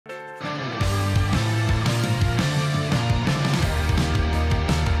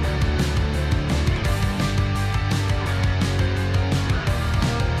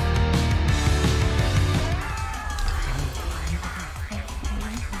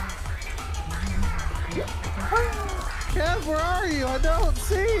Kev, where are you? I don't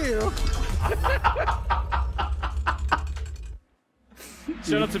see you.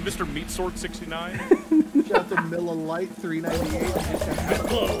 Shout out to Mr. Meat Sword 69. Shout out to Millilite 398.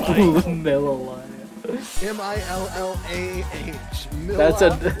 Millilite.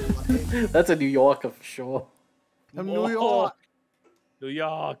 Millalah. That's a New Yorker for sure. I'm New York. New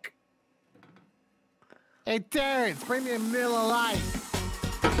York. Hey, Terrence, bring me a Millilite.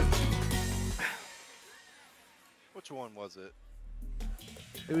 Which one was it?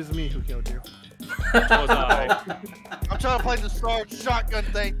 It was me who killed you. Was I? I'm trying to play the shotgun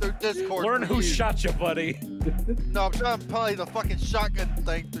thing through Discord. Learn who shot you, buddy. No, I'm trying to play the fucking shotgun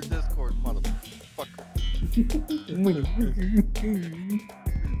thing through Discord, motherfucker.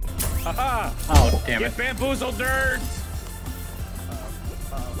 Haha! Oh, damn Get it. bamboozled, nerds!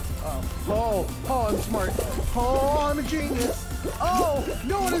 Oh, I'm smart. Oh, I'm a genius. Oh,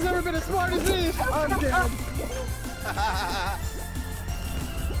 no one has ever been as smart as me. I'm dead.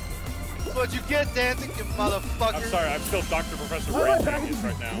 That's what you get, dancing, you motherfucker. I'm sorry, I'm still Dr. Professor Why am I Brain back at Genius the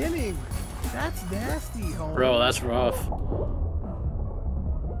right now. beginning? That's nasty, homie. Bro, that's rough.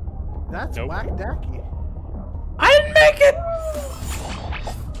 That's Nope. whack-dacky. I didn't make it!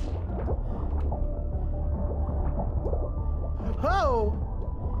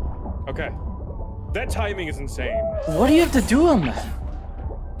 Oh! Okay. That timing is insane. What do you have to do on that?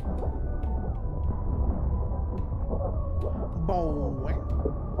 Boy.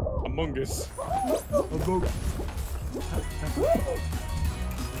 Among Us.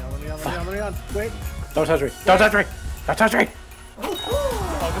 Let me on. Wait. Don't touch me. Don't touch me. Don't touch me.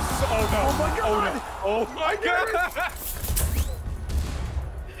 Oh, this is. Oh no. Oh my god! Oh my god!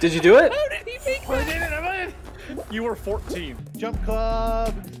 Did you do it? How did he make that? I did it, I did. You were 14. Jump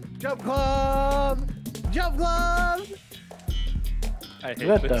club! Jump club! Jump club! I hate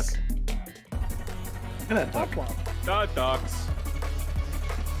Look at that this. duck. Look at that duck. Ducks.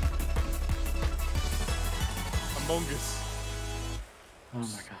 Among Us. Oh my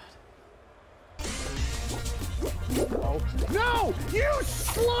god. Oh. No! You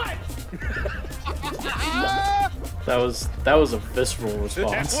slut! That was a visceral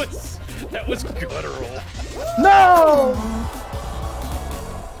response. That was guttural. No!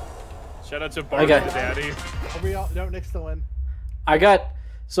 Shout out to Barbie the Daddy. Are we all? No, Nick's the win. I got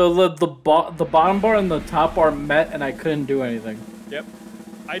so the bottom bar and the top bar met and I couldn't do anything. Yep.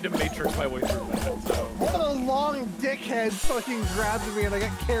 I had to matrix my way through that. So. One of the long dickheads fucking grabbed me and I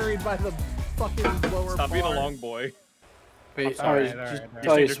got carried by the fucking lower Stop being a bar. long boy. Wait, sorry, oh, alright, just- alright.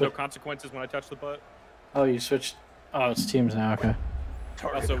 You oh, see you there's no switched. consequences when I touch the butt? Oh, you switched. Oh, it's teams now. Okay.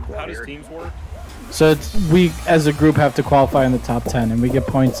 Also, how does teams work? So it's, we as a group have to qualify in the top 10, and we get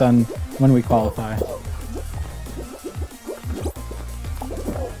points on when we qualify.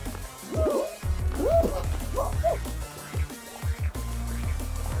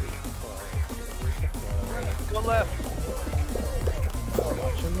 Go left.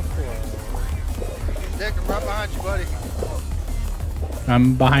 Watching the floor. Dick, I'm right behind you, buddy.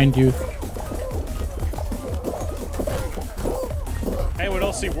 I'm behind you. Anyone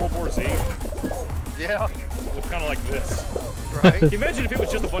else see World War Z? Yeah. It's kind of like this. Right. Can you imagine if it was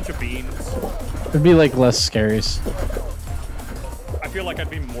just a bunch of beans? It'd be like less scaries. I feel like I'd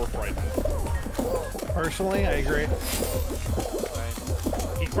be more frightened. Personally, I agree.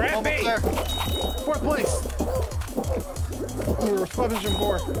 He grabbed Almost me! there. Fourth place. We're position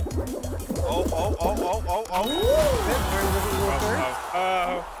 4.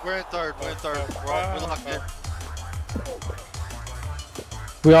 Oh. We're in third. We're in third. We're locked in.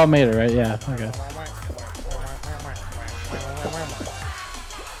 We all made it, right? Yeah. Okay.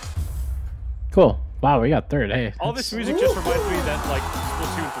 Cool. Wow, we got third. Hey. All this music just reminds me that, like,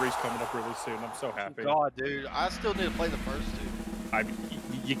 Splatoon 3's coming up really soon. I'm so happy. God, dude, I still need to play the first two.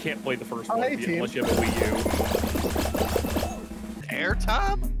 You can't play the first Oh, one hey, team. unless you have a Wii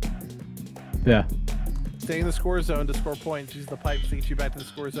Airtime? Yeah. Stay in the score zone to score points. Use the pipe to get you back to the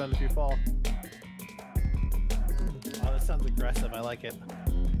score zone if you fall. Oh, that sounds aggressive. I like it.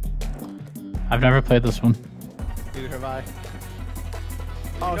 I've never played this one. Neither have I.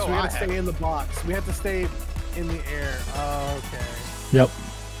 Oh, know so we I gotta stay in the box. We have to stay in the air. Oh, okay. Yep.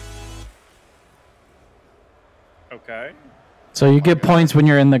 U. Okay. So you get points when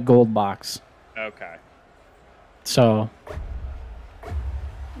you're in the gold box. Okay. So.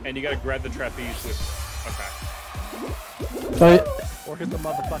 And you gotta grab the trapeze with... Okay. But Or hit the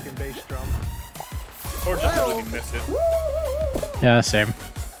motherfucking bass drum. Or just really miss it. yeah, same.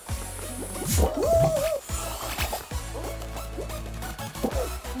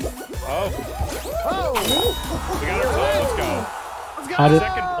 Oh, Oh! we got our goal. Let's go. Let's go! How did-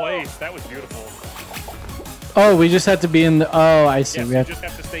 Second place. That was beautiful. Oh, we just have to be in the. Oh, I see. Yes, We you have just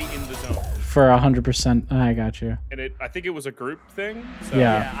have to stay in the zone. for 100%. I got you. And I think it was a group thing. So.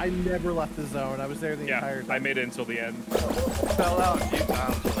 Yeah. Yeah, I never left the zone. I was there the entire Yeah, time. I made it until the end. Fell out a few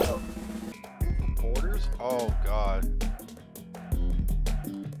times. Borders? Oh god.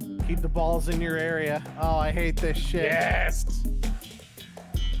 Keep the balls in your area. Oh, I hate this shit. Yes.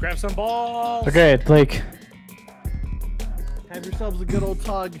 Grab some balls. Okay, Blake. Have yourselves a good old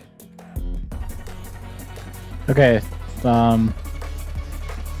tug. Okay.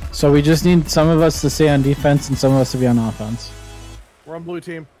 So we just need some of us to stay on defense and some of us to be on offense. We're on blue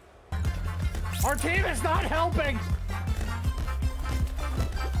team. Our team is not helping.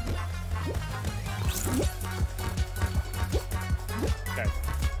 Okay.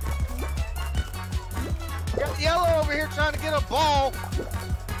 Got yellow over here trying to get a ball.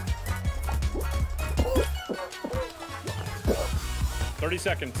 $30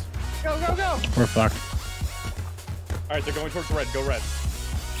 seconds. Go, go, go. We're fucked. All right, they're going towards red. Go red.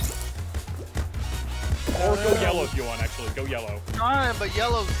 Or go yellow if you want, actually. Go yellow. Trying, but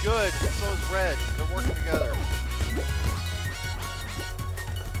yellow's good, and so is red. They're working together.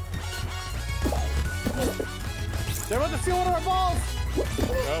 They're about to steal one of our balls.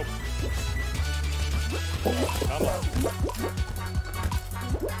 Go. Come on.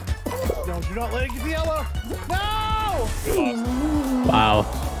 Don't you not let it get the yellow. No! We lost. Wow.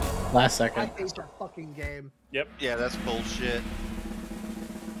 Last I second. hate that fucking game. Yep. Yeah, that's bullshit.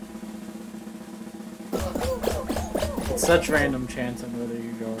 It's such random chance on whether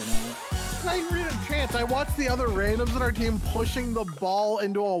you go or not. It's not even a chance. I watched the other randoms in our team pushing the ball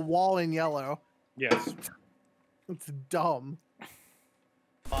into a wall in yellow. Yes. It's dumb.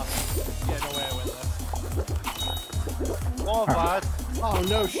 Awesome. Yeah, no way I win this. Qualified. Oh,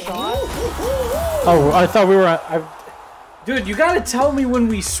 no shot? Oh, I thought we were on. Dude, you gotta tell me when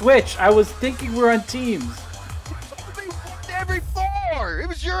we switch. I was thinking we're on teams. Every four. It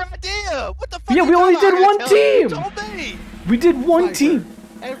was your idea. What the fuck? Yeah, you we only talking did about? one I tell you, team. You told me. We did one Tiger. team.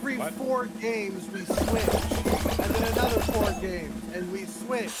 Every What? 4 games we switch, and then another 4 games, and we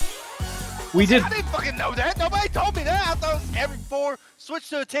switch. We did. I didn't fucking know that. Nobody told me that. I thought it was every 4 switch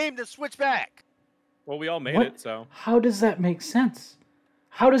to a team, then switch back. Well, we all made What? it, so. How does that make sense?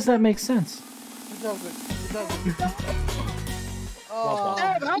 How does that make sense? It doesn't. It doesn't. Oh,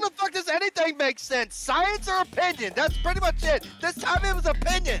 Yeah, how the fuck does anything make sense? Science or opinion? That's pretty much it. This time it was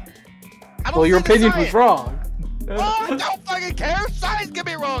opinion. I don't Well, your see the opinion was science. wrong. Oh, I don't fucking care. Science can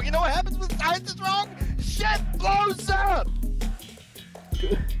be wrong. You know what happens when science is wrong? Shit blows up.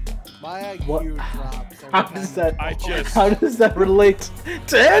 my What? IQ drops. How does that? I just- How does that relate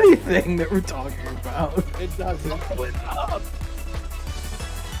to anything that we're talking about? It doesn't.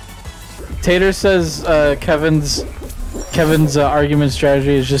 Tater says Kevin's argument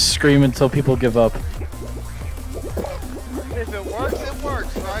strategy is just scream until people give up. If it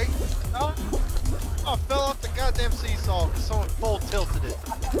works, right? Oh, I fell off the goddamn seesaw because someone full tilted it.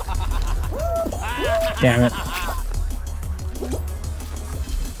 Damn it.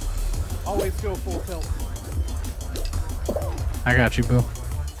 Always go full tilt. I got you, boo.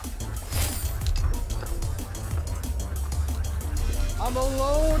 I'm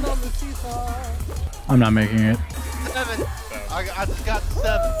alone on the seesaw. I'm not making it. 7. I just got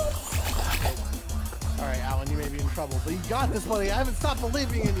 7. All right, Alan, you may be in trouble, but you got this, buddy. I haven't stopped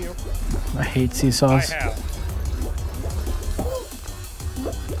believing in you. I hate I seesaws. have.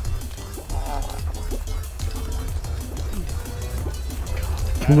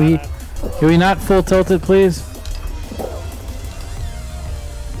 Can we not full tilt it, please? I'm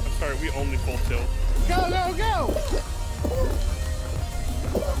sorry, we only full tilt. Go, go, go!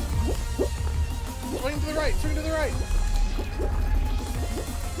 Swing to the right, swing to the right.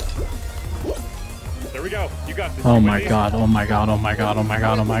 There we go. You got this. Oh You my win these. god, oh my god, oh my god, oh my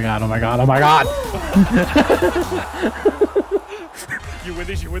god, oh my god, oh my god, oh my god! You win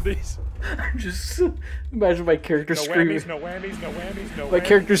these, you win these. Just imagine my character No screaming. whammies, no whammies, no whammies, no My whammies.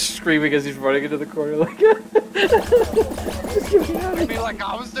 character's screaming as he's running into the corner like You mean like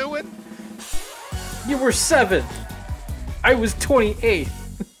I was doing? You were 7. I was 28.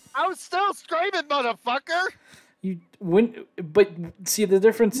 I was still screaming, motherfucker. You win, but see the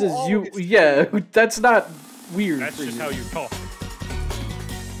difference is you. always- Yeah, that's not weird. That's for just you. how you talk.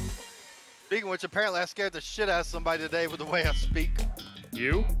 Speaking of which, apparently I scared the shit out of somebody today with the way I speak.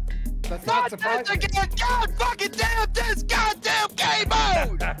 You? That's Not not this surprising. again! God fucking damn this goddamn game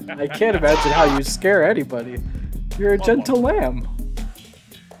mode! I can't imagine how you scare anybody. You're a gentle lamb.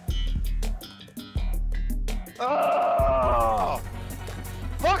 Oh,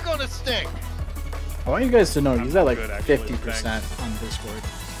 fuck on a stick. I want you guys to know he's at like good, actually, 50% on Discord.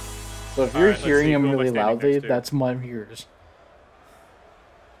 So if you're Alright, let's hearing see, him who am I really standing loudly, next to? that's my ears.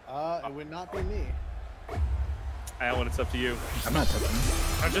 It would not be me. Alan, it's up to you. I'm not touching him.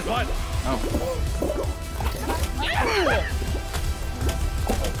 I just what? Oh.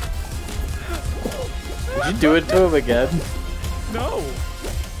 Did you do it to him again? No!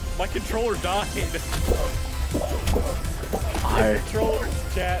 My controller died. Hi. Controller,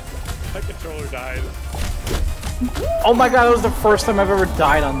 chat. My controller died. Oh my god, that was the first time I've ever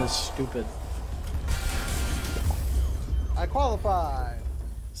died on this stupid. I qualify.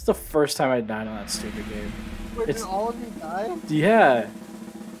 It's the first time I died on that stupid game. Wait, It's- did all of you die? Yeah.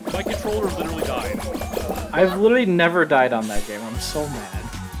 My controller literally died. I've literally never died on that game. I'm so mad.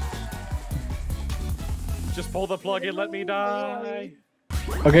 Just pull the plug and let me die.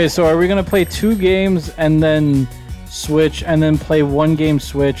 Okay, so are we gonna play 2 games and then switch, and then play 1 game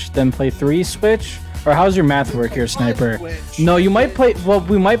switch, then play 3 switch? Or how's your math work here, Sniper? No, you might play. Well,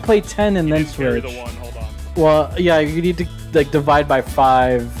 we might play 10 and then Didn't carry switch. the one. Hold on. Well, yeah, you need to like divide by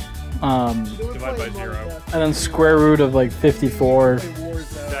 5, Divide by 0. and then square root of like 54.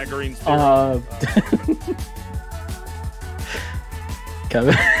 That green's 0.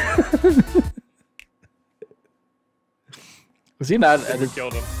 Kevin. Was he not We edit?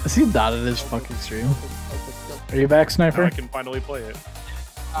 killed him. Is he not in his fucking stream? Are you back, Now Sniper? I can finally play it.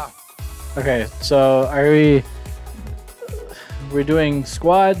 Okay, so are we? We're doing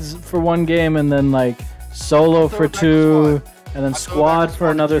squads for 1 game, and then like solo for 2, and then squad for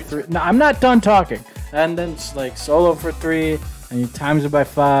another 3. No, I'm not done talking. And then like solo for 3, and you times it by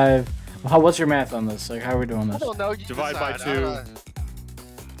 5. What's your math on this? Like, how are we doing I this? don't know. You Divide by decide.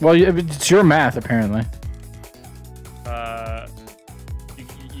 2. Well, it's your math apparently.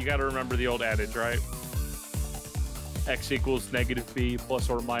 You got to remember the old adage, right? X equals negative b plus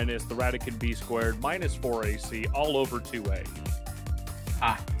or minus the radican b squared minus 4ac all over 2a.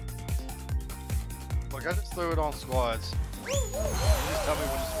 Ah. Look, I just threw it on squads. You just tell me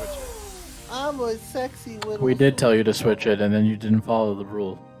when to switch it. I'm a sexy little. We did tell you to switch it, and then you didn't follow the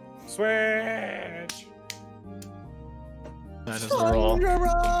rule. Switch! That is the rule.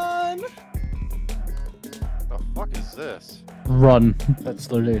 Run! The fuck is this? Run.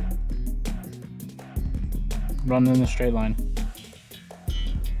 That's literally. Run in a straight line.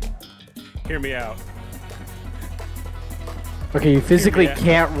 Hear me out. Okay, you physically Yeah.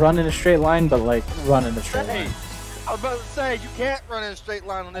 can't run in a straight line, but like run in a straight Hey, line. I was about to say, you can't run in a straight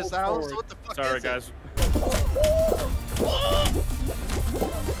line on this house. So what the fuck Sorry, is guys. It?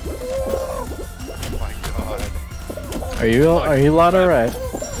 Oh my god. Are you lot alright?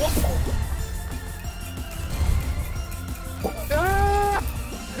 Ah!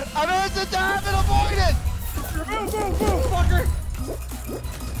 I know it's a dive and avoid it! Fucker!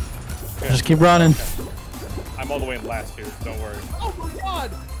 Just keep running. I'm all the way in last here, don't worry. Oh my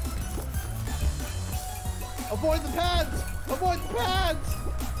god! Avoid the pads! Avoid the pads!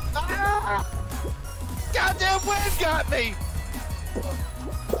 Ah! Goddamn wind got me!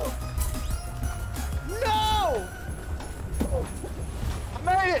 No! I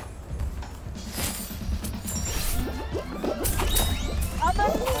made it!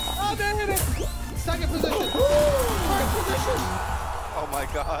 I made it! Second position! Second position! Oh my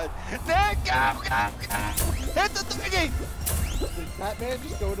god. Nick, go! Hit the thingy! Did Batman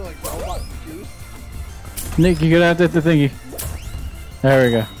just go into like robot juice? Nick, you're gonna have to hit the thingy. There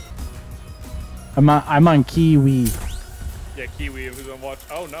we go. I'm on Kiwi. Yeah, Kiwi, who's gonna watch?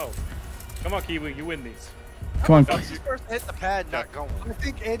 Oh no. Come on, Kiwi, you win these. Come on. First hit the pad, not going. I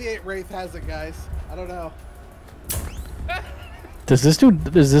think 88 Wraith has it, guys. I don't know. Does this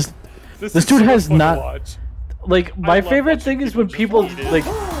dude? Is this? This This is dude so has fun to not- watch. Like my love favorite watching thing is people when people just cheat it.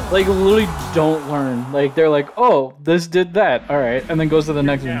 like literally don't learn. Like they're like, oh, this did that. All right, and then goes to the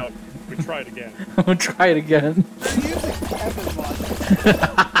next Yeah, one. we try it again. I'm gonna try it again. They're using Kevin's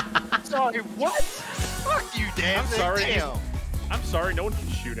logic. Sorry, what? Fuck you, damn. I'm sorry. Damn. I'm sorry, no one can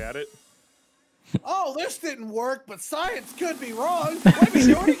shoot at it. Oh, this didn't work, but science could be wrong. Let me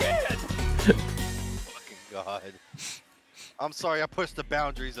do it again. Fucking god. I'm sorry, I pushed the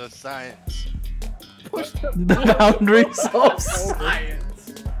boundaries of science. The boundaries of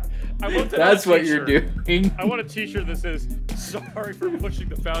science. I want that That's on a what you're t-shirt. doing. I want a t-shirt that says, sorry for pushing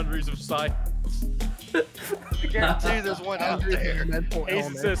the boundaries of science. I guarantee there's one out there. Mental Ace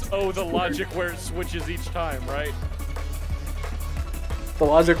illness. says, oh, the logic where it switches each time, right? The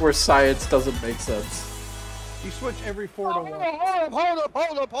logic where science doesn't make sense. You switch every 4 to 1.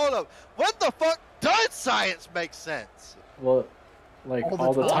 Hold up. What the fuck does science make sense? Well, like All the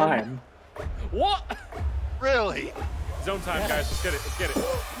all the time. time. What? Really? Zone time, guys. Let's get it. Let's get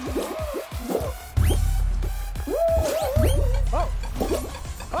it. Oh!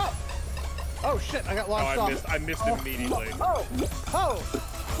 Oh! Oh shit! I got Oh, launched off. I missed him immediately. Oh!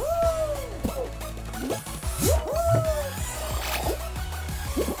 Oh!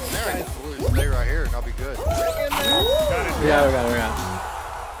 Alright, we'll stay right here and I'll be good. Got it. Yeah, we got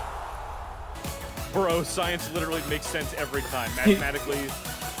Bro, science literally makes sense every time. Mathematically. it.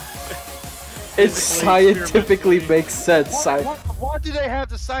 It scientifically experimentally. makes sense. Why do they have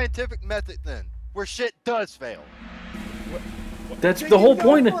the scientific method then? Where shit does fail. That's the whole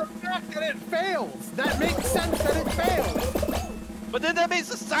point. For a fact that it fails. That makes sense that it fails. But then that means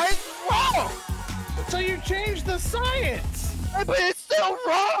the science is wrong! So you change the science. But it's still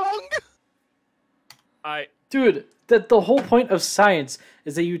wrong! Dude, that the whole point of science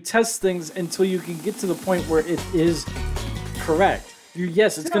is that you test things until you can get to the point where it is correct.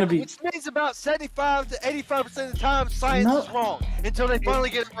 Yes, it's gonna be. Which means about 75 to 85% of the time science No. is wrong until they finally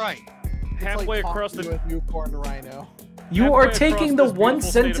get it right. Halfway across the the newborn rhino. You are halfway taking across the this one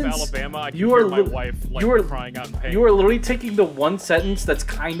beautiful state of sentence. Alabama, I can You hear are my li- wife like you are crying out in pain. You are literally taking the one sentence that's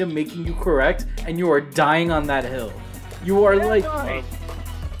kind of making you correct, and you are dying on that hill. You are like.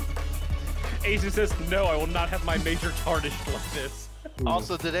 Asian says, no, I will not have my major tarnished like this.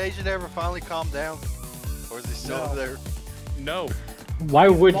 Also, did Asian ever finally calm down? Or is he still No. over there? No. Why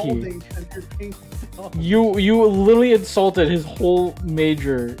would he? Molding and you're being dumb. You literally insulted his whole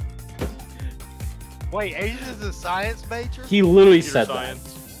major. Wait, Asian is a science major? He literally Computer said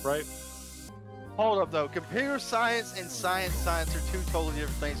science, right? Hold up though, computer science and science are two totally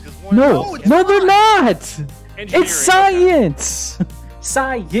different things. Because that. one No, is no, they're not. Engineering, It's science.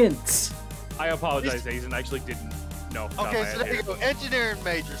 Science. I apologize, Asian. I actually didn't know. Okay, so there you go. Engineering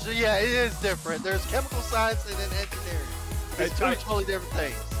major. So yeah, it is different. There's chemical science and then engineering. It's two totally different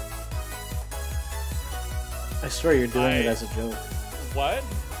things. I swear you're doing it as a joke. What?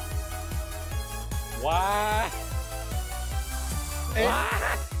 Why?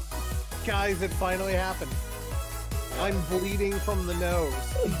 Guys, it finally happened. I'm bleeding from the nose.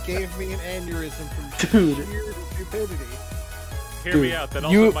 He gave me an aneurysm from Dude. sheer stupidity. Hear me Dude, out. That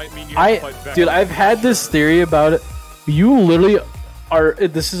also might mean you have to fight back. Dude, I've had this theory about it. You literally are.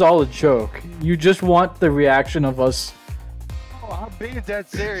 This is all a joke. You just want the reaction of us. Oh, I'm being dead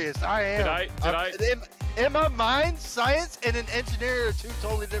serious. I am. In my mind, science and an engineer are two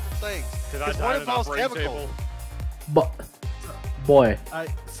totally different things. Did I Because die one at an involves operating chemicals. table? But, boy,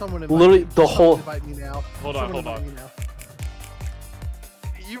 Someone invite literally me. the Someone whole. invite me now. Hold on, Someone hold on. invite me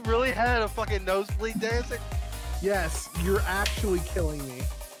now. You really had a fucking nosebleed dancing? Yes, you're actually killing me.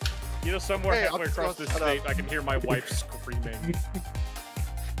 You know, somewhere Hey, halfway I'm across just this gonna state, I can hear my wife screaming.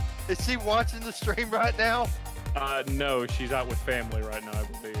 Is she watching the stream right now? No, she's out with family right now, I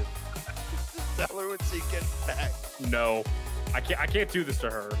believe. Tell her when she gets back. No, I can't do this to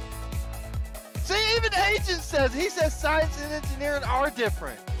her. See, even Agent says, he says science and engineering are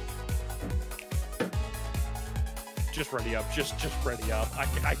different. Just ready up. Just ready up.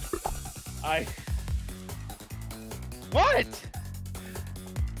 I. What?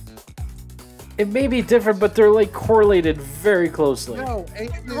 It may be different, but they're like correlated very closely. No,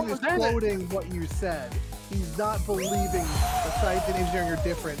 Adrian is quoting what you said. He's not believing that science and engineering are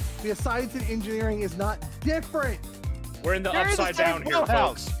different. Because science and engineering is not different. We're in the They're in the upside same down here,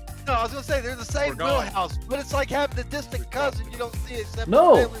 wheelhouse. folks. No, I was gonna say they're the same We're gone. wheelhouse, but it's like having a distant cousin you don't see except for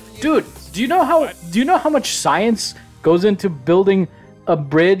No, family dude. reunions. Do you know how? What? Do you know how much science goes into building a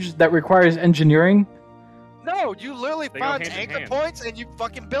bridge that requires engineering? No, you literally They go find hand in anchor hand. points and you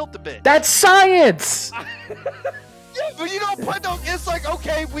fucking built the bit. That's science. Yeah, but you don't put no. It's like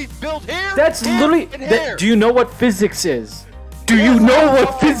okay, we built here. That's here, literally. and here. Do you know what physics is? Do you Yes, know I what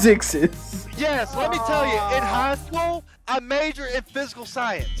know. physics is? Yes, let me tell you. In high school, I majored in physical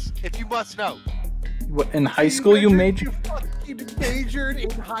science. If you must know. What, in high school, you majored in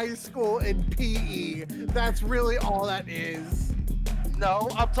high school in PE. That's really all that is. No,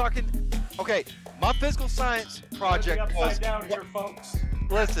 I'm talking. Okay, my physical science project was. down here, folks.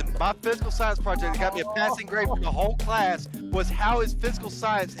 Listen, my physical science project that got me a passing grade for the whole class was how is physical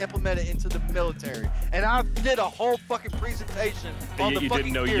science implemented into the military. And I did a whole fucking presentation on the You fucking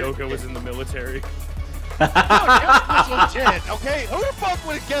didn't know theory. yoga was in the military. No, yoga was legit, okay? Who the fuck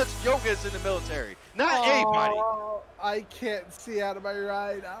would have guessed yoga is in the military? Not anybody. Oh, I can't see out of my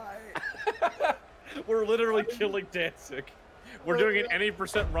right eye. We're literally killing Danzig. We're doing an any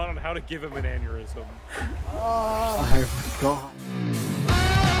 % run on how to give him an aneurysm. Oh. Oh my god.